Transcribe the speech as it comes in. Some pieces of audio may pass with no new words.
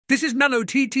This is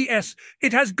MeloTTS.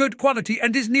 It has good quality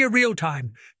and is near real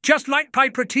time, just like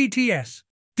PiperTTS.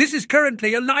 This is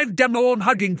currently a live demo on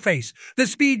Hugging Face. The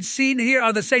speeds seen here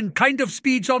are the same kind of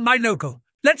speeds on my local.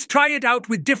 Let's try it out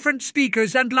with different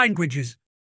speakers and languages.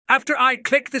 After I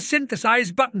click the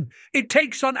synthesize button, it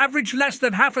takes on average less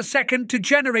than half a second to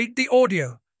generate the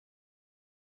audio.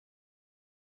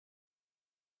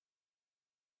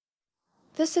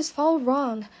 This is all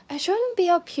wrong. I shouldn't be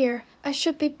up here. I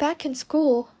should be back in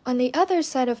school, on the other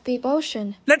side of the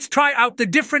ocean. Let's try out the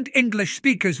different English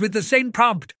speakers with the same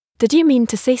prompt. Did you mean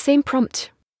to say same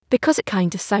prompt? Because it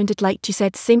kind of sounded like you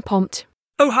said same prompt.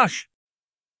 Oh hush.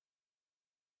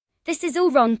 This is all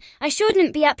wrong. I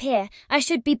shouldn't be up here. I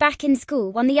should be back in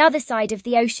school on the other side of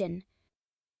the ocean.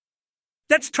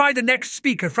 Let's try the next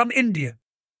speaker from India.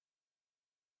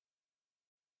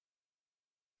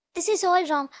 This is all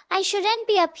wrong. I shouldn't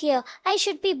be up here. I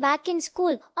should be back in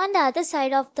school on the other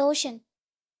side of the ocean.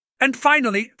 And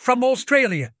finally, from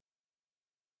Australia.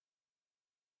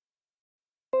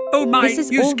 Oh my,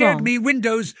 you scared me,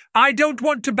 Windows. I don't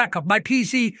want to back up my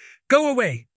PC. Go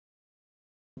away.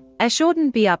 I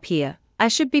shouldn't be up here. I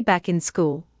should be back in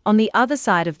school, on the other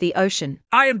side of the ocean.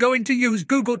 I am going to use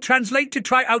Google Translate to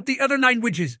try out the other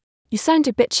languages. You sound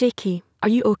a bit shaky. Are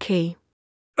you okay?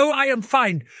 Oh, I am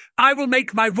fine. I will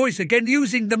make my voice again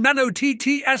using the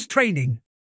MeloTTS training.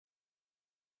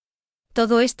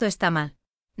 Todo esto está mal.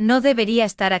 No debería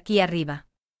estar aquí arriba.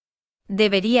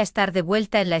 Debería estar de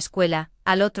vuelta en la escuela,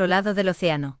 al otro lado del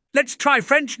océano. Let's try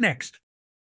French next.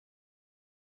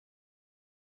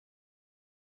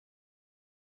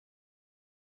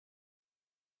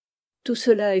 Tout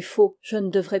cela est faux. Je ne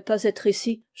devrais pas être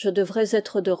ici. Je devrais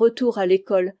être de retour à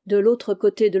l'école, de l'autre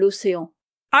côté de l'océan.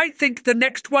 I think the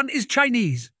next one is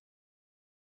Chinese.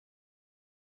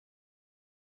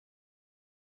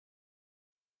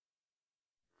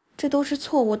 这都是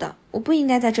错误的，我不应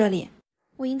该在这里，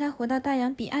我应该回到大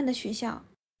洋彼岸的学校。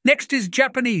 Next is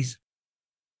Japanese.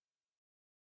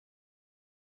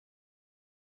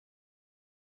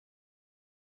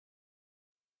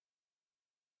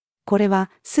 これ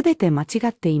はすべて間違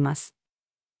っています。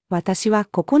私は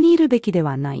ここにいるべきで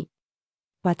はない。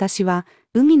私は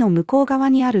海の向こう側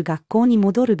にある学校に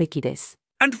戻るべきです。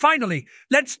 And finally,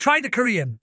 let's try the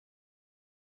Korean.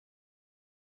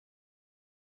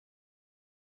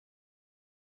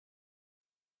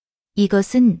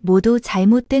 이것은 모두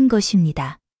잘못된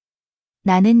것입니다.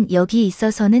 나는 여기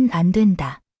있어서는 안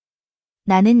된다.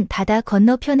 나는 바다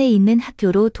건너편에 있는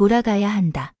학교로 돌아가야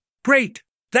한다. Great!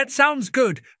 That sounds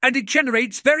good, and it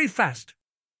generates very fast.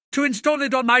 To install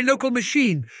it on my local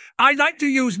machine, I like to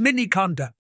use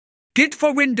Miniconda. Git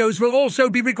for Windows will also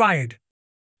be required.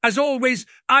 As always,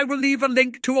 I will leave a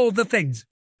link to all the things.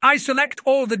 I select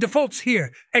all the defaults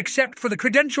here, except for the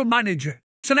credential manager.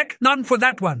 Select none for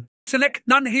that one. Select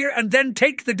none here and then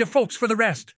take the defaults for the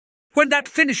rest. When that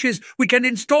finishes, we can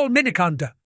install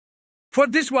Miniconda. For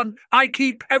this one, I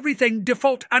keep everything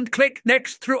default and click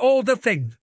next through all the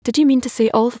things. Did you mean to say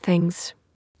all the things?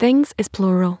 Things is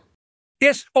plural.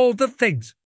 Yes, all the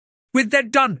things. With that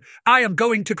done, I am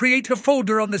going to create a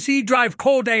folder on the C drive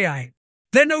called AI.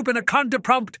 Then open a conda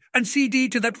prompt and cd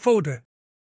to that folder.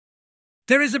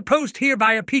 There is a post here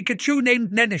by a Pikachu named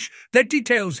Nenish that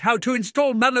details how to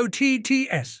install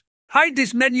MeloTTS. Hide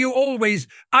this menu always.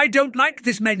 I don't like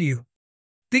this menu.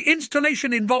 The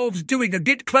installation involves doing a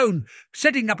git clone,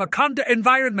 setting up a conda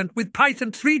environment with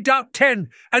Python 3.10,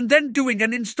 and then doing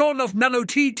an install of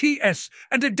MeloTTS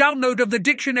and a download of the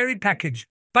dictionary package.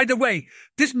 By the way,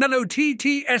 this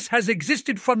MeloTTS has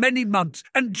existed for many months,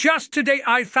 and just today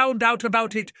I found out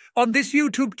about it. On this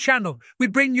YouTube channel, we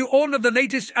bring you all of the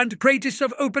latest and greatest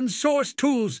of open source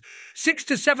tools, 6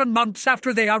 to 7 months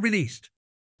after they are released.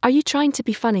 Are you trying to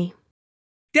be funny?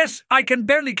 Yes, I can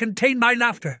barely contain my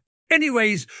laughter.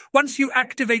 Anyways, once you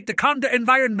activate the conda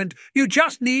environment, you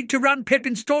just need to run pip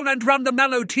install and run the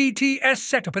MeloTTS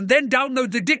setup and then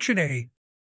download the dictionary.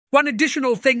 One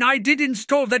additional thing I did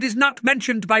install that is not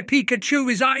mentioned by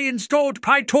Pikachu is I installed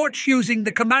PyTorch using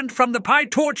the command from the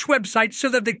PyTorch website so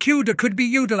that the CUDA could be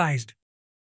utilized.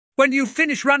 When you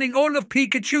finish running all of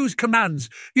Pikachu's commands,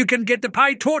 you can get the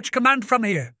PyTorch command from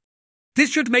here. This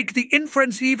should make the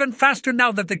inference even faster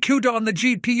now that the CUDA on the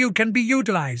GPU can be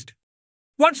utilized.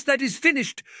 Once that is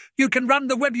finished, you can run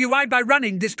the web UI by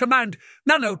running this command,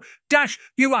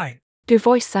 melo-ui. Your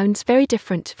voice sounds very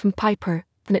different from Piper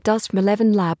than it does from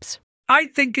 11 Labs. I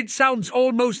think it sounds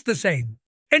almost the same.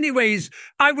 Anyways,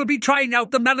 I will be trying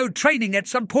out the Melo training at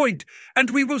some point,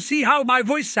 and we will see how my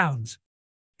voice sounds.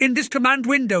 In this command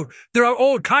window, there are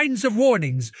all kinds of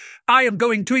warnings. I am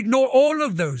going to ignore all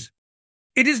of those.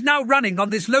 It is now running on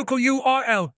this local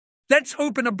URL. Let's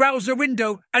open a browser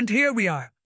window, and here we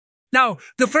are. Now,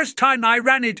 the first time I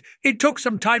ran it, it took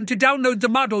some time to download the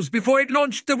models before it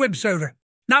launched the web server.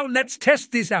 Now let's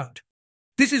test this out.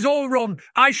 This is all wrong.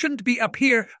 I shouldn't be up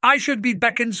here. I should be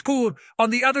back in school, on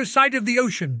the other side of the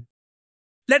ocean.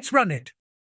 Let's run it.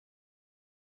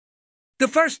 The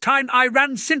first time I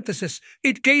ran synthesis,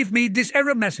 it gave me this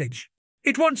error message.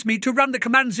 It wants me to run the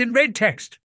commands in red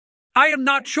text. I am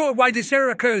not sure why this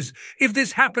error occurs. If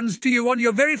this happens to you on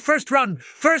your very first run,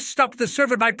 first stop the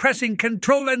server by pressing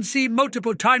Ctrl and C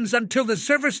multiple times until the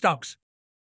server stops.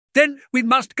 Then we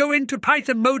must go into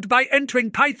Python mode by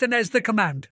entering Python as the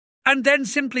command. And then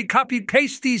simply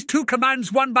copy-paste these two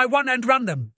commands one by one and run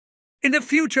them. In the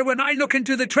future, when I look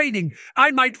into the training,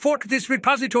 I might fork this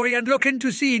repository and look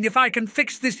into seeing if I can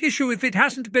fix this issue if it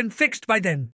hasn't been fixed by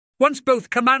then. Once both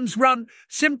commands run,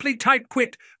 simply type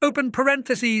quit, open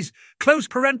parentheses, close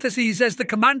parentheses as the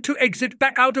command to exit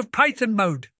back out of Python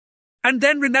mode. And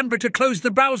then remember to close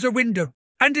the browser window.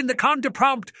 And in the command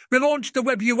prompt, relaunch the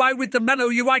web UI with the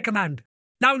MeloUI command.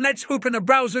 Now let's open a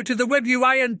browser to the web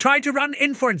UI and try to run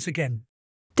Inference again.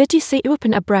 Did you say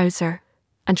open a browser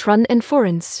and run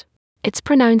Inference? It's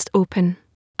pronounced open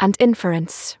and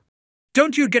Inference.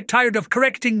 Don't you get tired of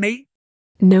correcting me?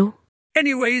 No.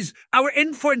 Anyways, our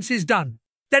inference is done.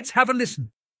 Let's have a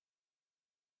listen.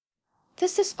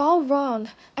 This is all wrong.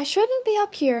 I shouldn't be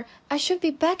up here. I should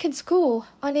be back in school,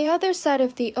 on the other side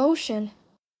of the ocean.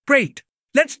 Great.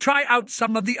 Let's try out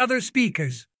some of the other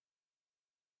speakers.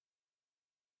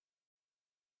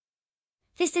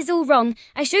 This is all wrong.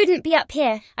 I shouldn't be up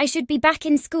here. I should be back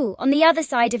in school, on the other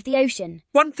side of the ocean.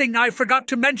 One thing I forgot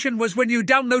to mention was when you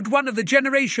download one of the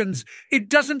generations, it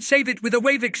doesn't save it with a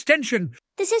wave extension.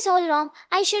 This is all wrong.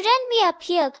 I shouldn't be up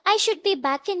here. I should be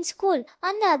back in school,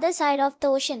 on the other side of the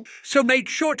ocean. So make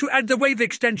sure to add the wave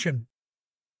extension.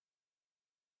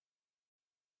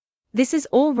 This is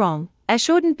all wrong. I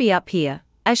shouldn't be up here.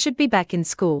 I should be back in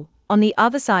school, on the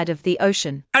other side of the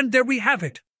ocean. And there we have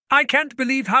it. I can't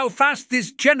believe how fast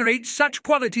this generates such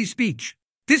quality speech.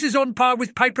 This is on par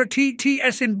with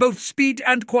PiperTTS in both speed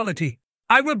and quality.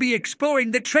 I will be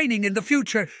exploring the training in the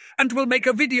future and will make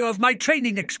a video of my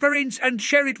training experience and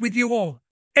share it with you all.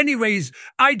 Anyways,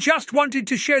 I just wanted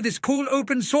to share this cool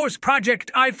open source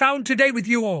project I found today with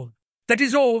you all. That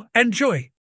is all.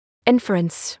 Enjoy.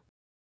 Inference.